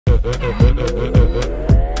My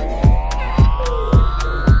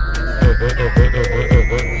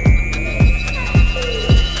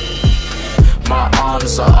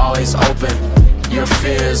arms are always open, your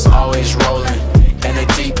fears always rolling. In the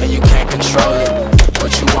deep and you can't control it.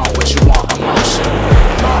 What you want, emotion.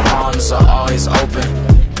 My arms are always open,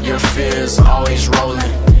 your fears always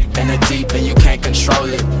rolling. In the deep and you can't control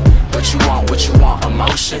it. What you want,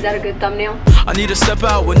 emotion. Is that a good thumbnail? I need to step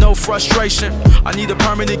out with no frustration. I need a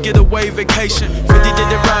permanent getaway vacation. 50 did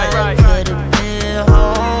it right. Could've been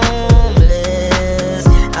homeless.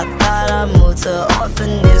 I thought I moved to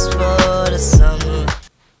orphanage for the summer.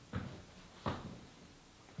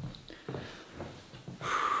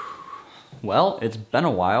 Well, it's been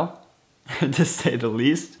a while, to say the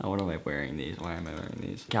least. Oh, what am I wearing these? Why am I wearing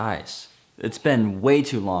these? Guys, it's been way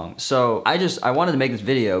too long. So I wanted to make this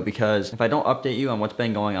video because if I don't update you on what's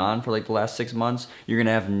been going on for like the last 6 months, you're gonna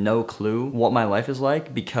have no clue what my life is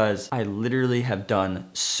like, because I literally have done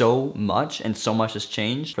so much and so much has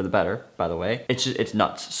changed for the better, by the way. It's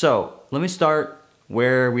nuts. So let me start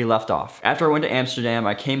where we left off. After I went to Amsterdam,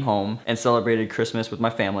 I came home and celebrated Christmas with my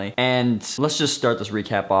family. And let's just start this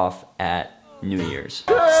recap off at New Year's.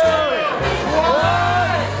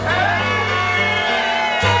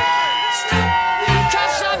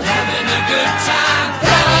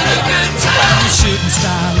 Shooting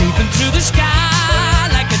star leaping through the sky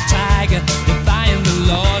like a tiger, defying the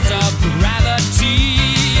laws of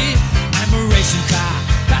gravity. I'm a racing car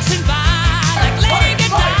passing by like Lady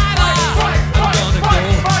Diver. I'm gonna go.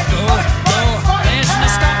 There's no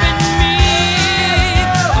stopping me.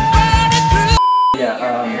 I'm burning through.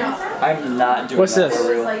 Yeah, I'm not doing What's that this? for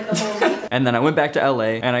real. And then I went back to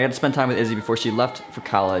LA and I got to spend time with Izzy before she left for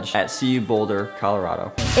college at CU Boulder,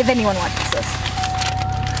 Colorado. If anyone watches this.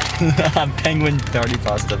 Penguin party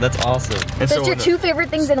pasta. That's awesome. And That's your two favorite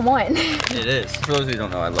things in one. It is. For those who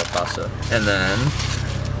don't know, I love pasta. And then,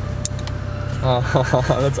 oh,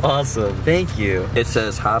 that's awesome. Thank you. It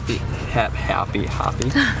says happy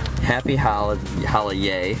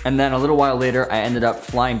holiday. And then a little while later, I ended up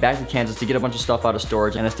flying back to Kansas to get a bunch of stuff out of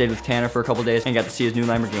storage, and I stayed with Tanner for a couple days and got to see his new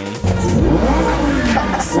Lamborghini.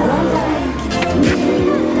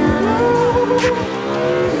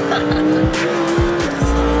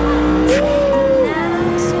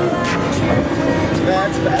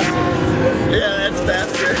 That's faster. Yeah, that's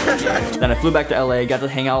faster. Then I flew back to LA, got to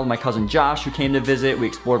hang out with my cousin Josh, who came to visit. We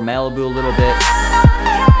explored Malibu a little bit.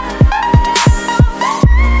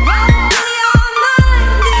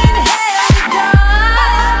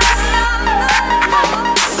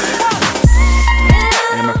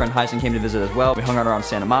 And then my friend Hyson came to visit as well. We hung out around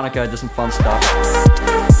Santa Monica, did some fun stuff.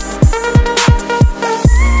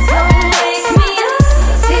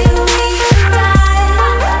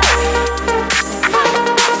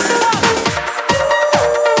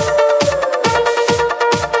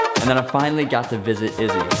 And then I finally got to visit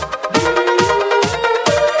Izzy.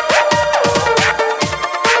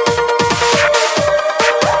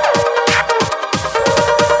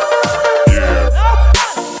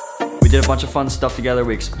 We did a bunch of fun stuff together.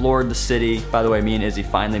 We explored the city. By the way, me and Izzy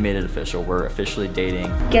finally made it official. We're officially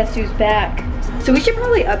dating. Guess who's back? So we should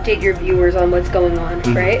probably update your viewers on what's going on,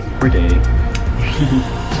 right? We're dating. Is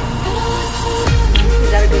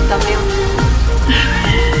that a good thumbnail?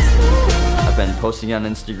 I've been posting on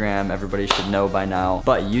Instagram, everybody should know by now,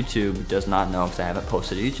 but YouTube does not know because I haven't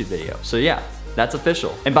posted a YouTube video. So yeah, that's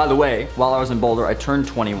official. And by the way, while I was in Boulder, I turned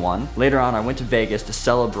 21. Later on, I went to Vegas to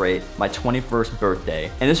celebrate my 21st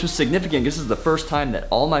birthday. And this was significant. This is the first time that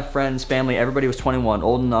all my friends, family, everybody was 21,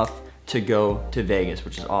 old enough to go to Vegas,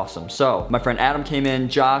 which is awesome. So my friend Adam came in,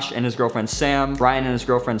 Josh and his girlfriend Sam, Brian and his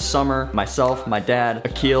girlfriend Summer, myself, my dad,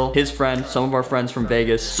 Akil, his friend, some of our friends from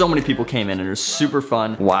Vegas. So many people came in and it was super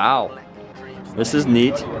fun. Wow. This is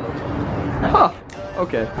neat. Huh,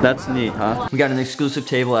 okay. That's neat, huh? We got an exclusive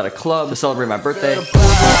table at a club to celebrate my birthday.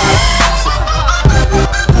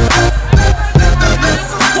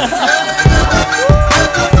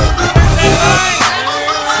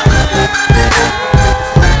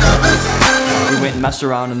 We went and messed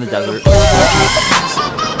around in the desert.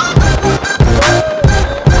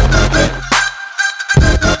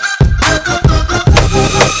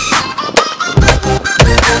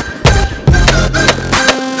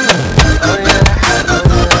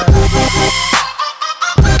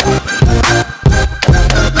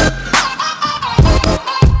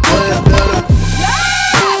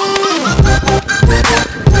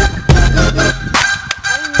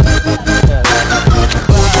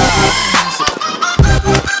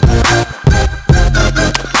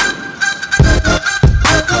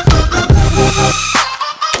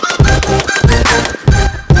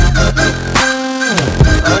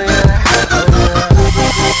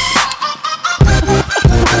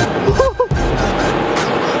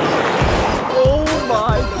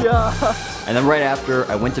 right after,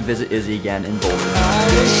 I went to visit Izzy again in Boulder.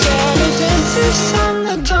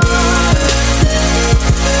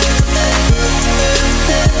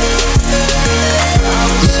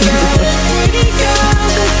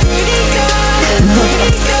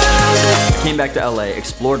 Came back to LA,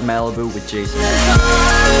 explored Malibu with Jason.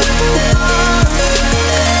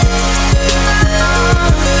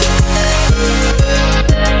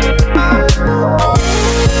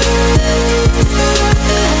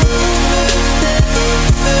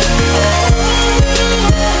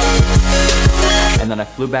 And then I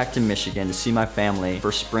flew back to Michigan to see my family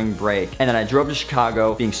for spring break. And then I drove to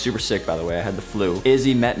Chicago, being super sick, by the way. I had the flu.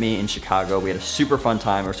 Izzy met me in Chicago. We had a super fun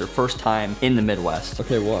time. It was her first time in the Midwest.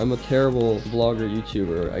 Okay, well, I'm a terrible vlogger,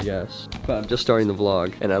 YouTuber, I guess. But I'm just starting the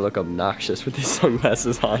vlog, and I look obnoxious with these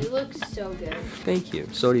sunglasses on. You look so good. Thank you.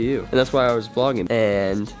 So do you. And that's why I was vlogging.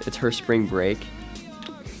 And it's her spring break.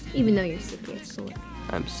 Even though you're sick, it's cool.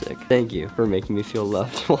 I'm sick. Thank you for making me feel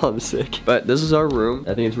loved while I'm sick. But this is our room.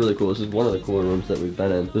 I think it's really cool. This is one of the cooler rooms that we've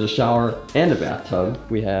been in. There's a shower and a bathtub.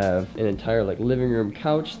 We have an entire like living room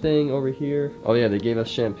couch thing over here. Oh yeah, they gave us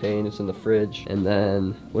champagne. It's in the fridge. And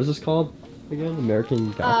then, what is this called again?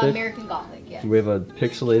 American Gothic? American Gothic, yeah. We have a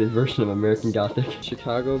pixelated version of American Gothic.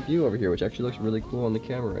 Chicago view over here, which actually looks really cool on the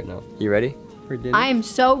camera right now. You ready for dinner? I am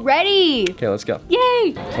so ready. Okay, let's go.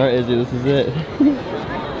 Yay! All right, Izzy, this is it.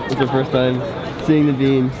 It's your first time seeing the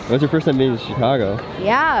bean. Well, it's your first time being in Chicago.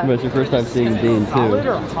 Yeah. But it's your first time seeing the bean too. I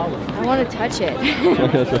want to touch it.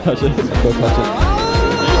 Okay, let's go touch it. Go touch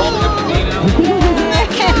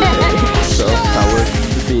it. So, how was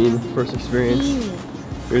the bean first experience?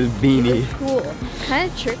 It was beanie. Cool. Kind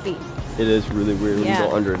of trippy. It is really weird when you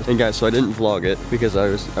go under it. And guys, so I didn't vlog it because I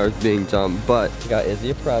was being dumb, but I got Izzy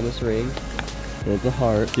a promise ring. And it's a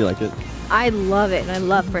heart. Do you like it? I love it, and I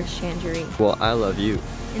love fresh tangerine. Well, I love you.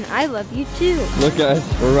 And I love you too. Look guys,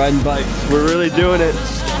 we're riding bikes. We're really doing it.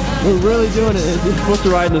 We're really doing it. We were supposed to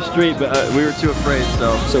ride in the street, but we were too afraid,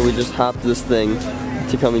 so we just hopped this thing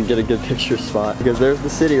to come and get a good picture spot. Because there's the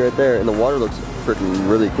city right there, and the water looks freaking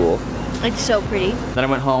really cool. It's so pretty. Then I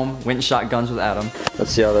went home, went and shot guns with Adam.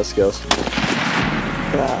 Let's see how this goes.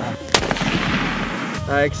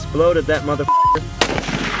 I exploded that motherfucker.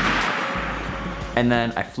 And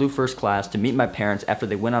then I flew first class to meet my parents after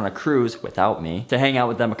they went on a cruise without me to hang out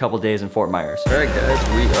with them a couple days in Fort Myers. All right guys,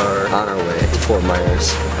 we are on our way to Fort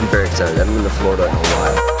Myers. I'm very excited. I haven't been to Florida in a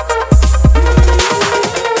while.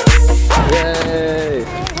 Yay!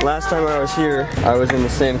 Last time I was here, I was in the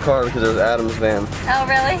same car because it was Adam's van. Oh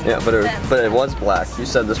really? Yeah, but it was black. You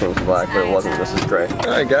said this one was black, but it wasn't. This is gray. All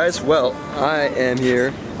right guys, well, I am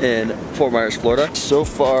here in Fort Myers, Florida. So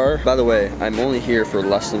far, by the way, I'm only here for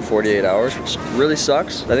less than 48 hours, which really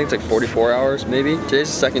sucks. I think it's like 44 hours, maybe. Today's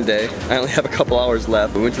the second day. I only have a couple hours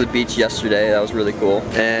left. We went to the beach yesterday. That was really cool.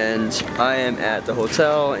 And I am at the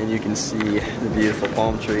hotel, and you can see the beautiful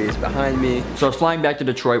palm trees behind me. So I was flying back to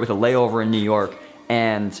Detroit with a layover in New York,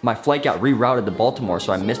 and my flight got rerouted to Baltimore,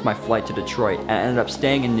 so I missed my flight to Detroit. And I ended up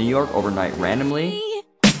staying in New York overnight randomly.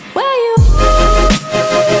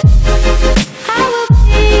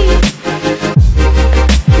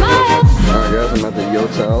 I'm at the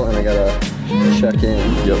hotel and I gotta check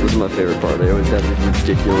in. Yo, this is my favorite part. They always have these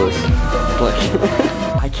ridiculous, like,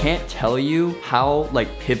 I can't tell you how, like,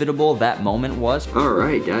 pivotal that moment was. All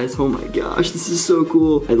right, guys. Oh my gosh, this is so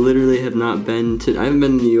cool. I literally have not been to, I haven't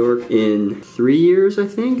been to New York in 3 years, I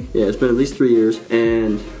think. Yeah, it's been at least 3 years.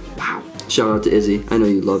 And wow, shout out to Izzy. I know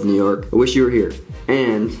you love New York. I wish you were here.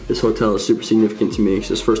 And this hotel is super significant to me. It's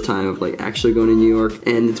the first time of like actually going to New York,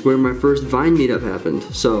 and it's where my first Vine meetup happened.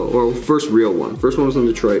 So, or first real one. First one was in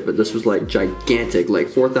Detroit, but this was like gigantic. Like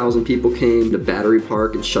 4,000 people came to Battery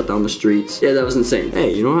Park and shut down the streets. Yeah, that was insane.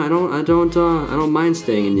 Hey, you know, I don't mind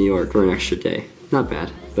staying in New York for an extra day. Not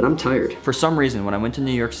bad, but I'm tired. For some reason, when I went to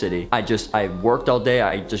New York City, I worked all day,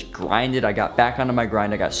 I just grinded, I got back onto my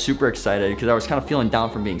grind, I got super excited because I was kind of feeling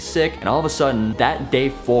down from being sick, and all of a sudden, that day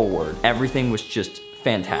forward, everything was just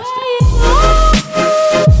fantastic.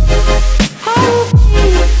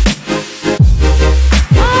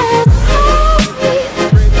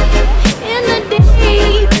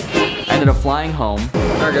 I ended up flying home.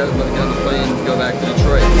 Alright guys, I'm about to get on the plane and go back to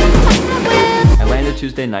Detroit. I landed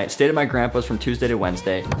Tuesday night, stayed at my grandpa's from Tuesday to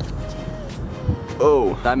Wednesday.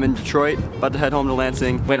 Oh, I'm in Detroit, about to head home to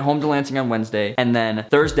Lansing. Went home to Lansing on Wednesday, and then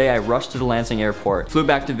Thursday I rushed to the Lansing airport. Flew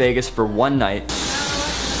back to Vegas for one night.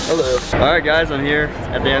 Hello. Alright guys, I'm here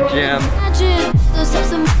at the MGM.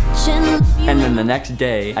 And then the next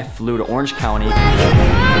day, I flew to Orange County,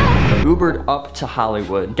 Ubered up to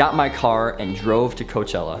Hollywood, got my car, and drove to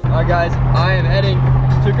Coachella. Alright guys, I am heading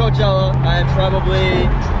to Coachella. I am probably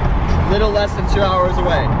little less than 2 hours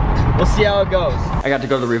away. We'll see how it goes. I got to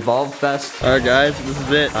go to the Revolve Fest. All right, guys, this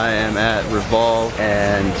is it. I am at Revolve,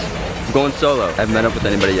 and I'm going solo. I haven't met up with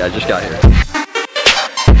anybody yet. I just got here.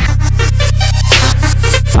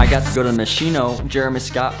 I got to go to the Machino Jeremy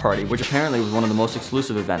Scott party, which apparently was one of the most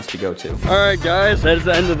exclusive events to go to. All right, guys, that is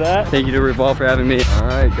the end of that. Thank you to Revolve for having me. All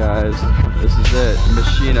right, guys, this is it.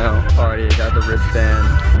 Machino party. I got the wristband.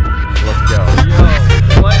 Let's go.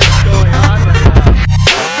 Yo, what is going on right now?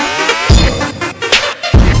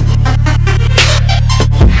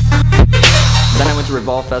 Then I went to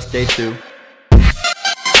Revolve Fest Day 2.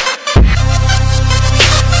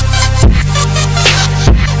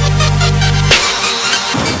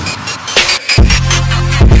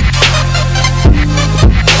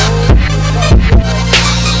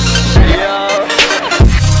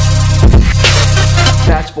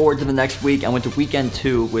 Fast forward to the next week, I went to weekend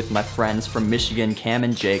 2 with my friends from Michigan, Cam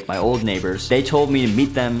and Jake, my old neighbors. They told me to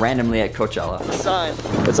meet them randomly at Coachella. The sign,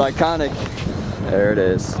 it's iconic. There it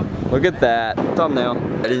is. Look at that thumbnail.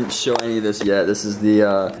 I didn't show any of this yet. This is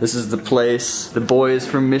the place. The boys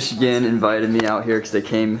from Michigan invited me out here because they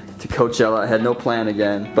came to Coachella. I had no plan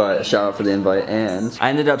again, but shout out for the invite. And I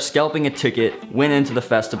ended up scalping a ticket, went into the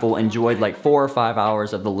festival, enjoyed like 4 or 5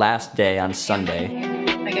 hours of the last day on Sunday.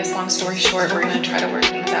 I guess long story short, we're gonna try to work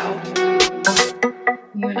things out.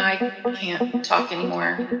 You and I can't talk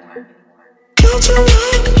anymore.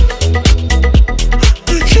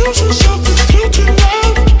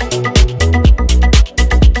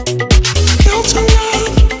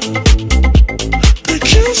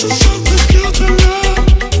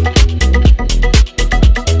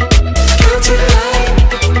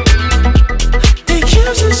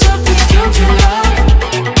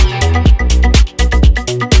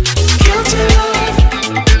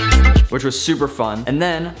 Which was super fun. And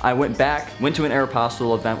then I went to an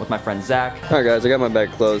Aeropostale event with my friend Zach. All right, guys, I got my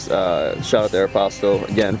bag closed. Shout out to Aeropostale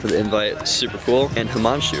again for the invite. Super cool. And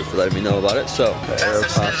Hammontree for letting me know about it. So, the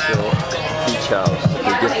Aeropostale Beach House,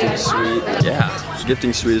 the gifting suite. Yeah, the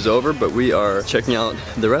gifting suite is over, but we are checking out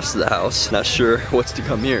the rest of the house. Not sure what's to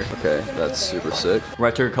come here. Okay, that's super sick. Where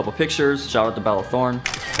I took a couple pictures. Shout out to Bella Thorne.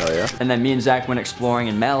 Hell yeah. And then me and Zach went exploring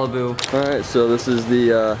in Malibu. All right, so this is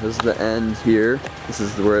the end here. This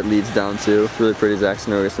is where it leads down to. It's really pretty. Zach's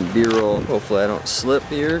gonna get some B-roll. Hopefully I don't slip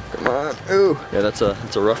here. Come on. Ooh. Yeah, that's a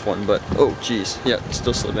rough one, but oh geez. Yeah,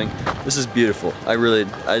 still slipping. This is beautiful. I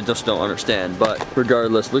just don't understand. But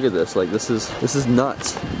regardless, look at this. Like this is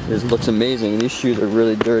nuts. This looks amazing. These shoes are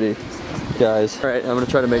really dirty, guys. All right, I'm gonna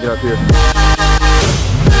try to make it up here.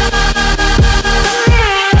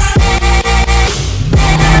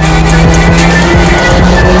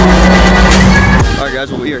 Alright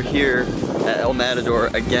guys, well we are here at El Matador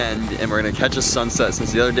again, and we're gonna catch a sunset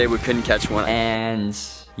since the other day we couldn't catch one. And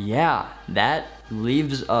yeah, that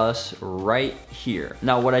leaves us right here.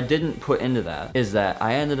 Now what I didn't put into that is that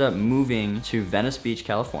I ended up moving to Venice Beach,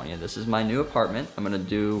 California. This is my new apartment. I'm gonna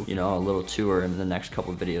do, you know, a little tour in the next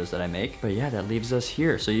couple videos that I make. But yeah, that leaves us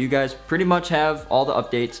here. So you guys pretty much have all the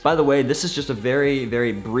updates. By the way, this is just a very,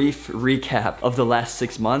 very brief recap of the last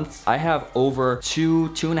 6 months. I have over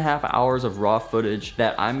 2.5 hours of raw footage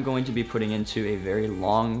that I'm going to be putting into a very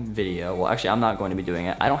long video. Well, actually, I'm not going to be doing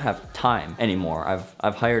it. I don't have time anymore.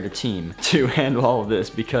 I've hired a team to handle all of this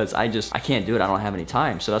because I can't do it. I don't have any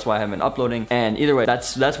time. So that's why I haven't been uploading. And either way,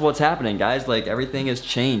 that's what's happening, guys. Like everything has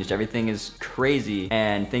changed. Everything is crazy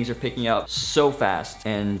and things are picking up so fast.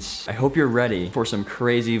 And I hope you're ready for some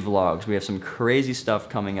crazy vlogs. We have some crazy stuff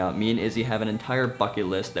coming up. Me and Izzy have an entire bucket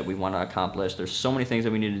list that we want to accomplish. There's so many things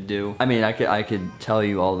that we need to do. I mean, I could tell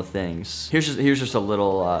you all the things. Here's just a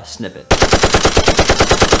little snippet.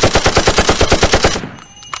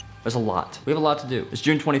 There's a lot. We have a lot to do. It's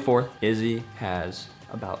June 24th. Izzy has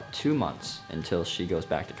about 2 months until she goes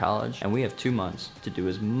back to college, and we have 2 months to do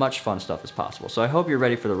as much fun stuff as possible. So I hope you're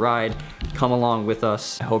ready for the ride. Come along with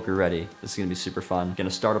us. I hope you're ready. This is gonna be super fun.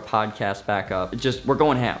 Gonna start a podcast back up. We're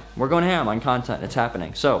going ham. We're going ham on content. It's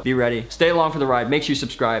happening. So be ready. Stay along for the ride. Make sure you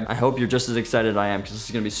subscribe. I hope you're just as excited as I am because this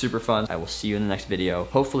is gonna be super fun. I will see you in the next video.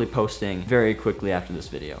 Hopefully posting very quickly after this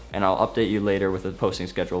video. And I'll update you later with the posting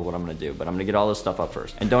schedule of what I'm gonna do. But I'm gonna get all this stuff up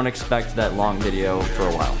first. And don't expect that long video for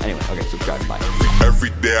a while. Anyway, okay, subscribe. Bye. Every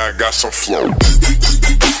day I got some flow.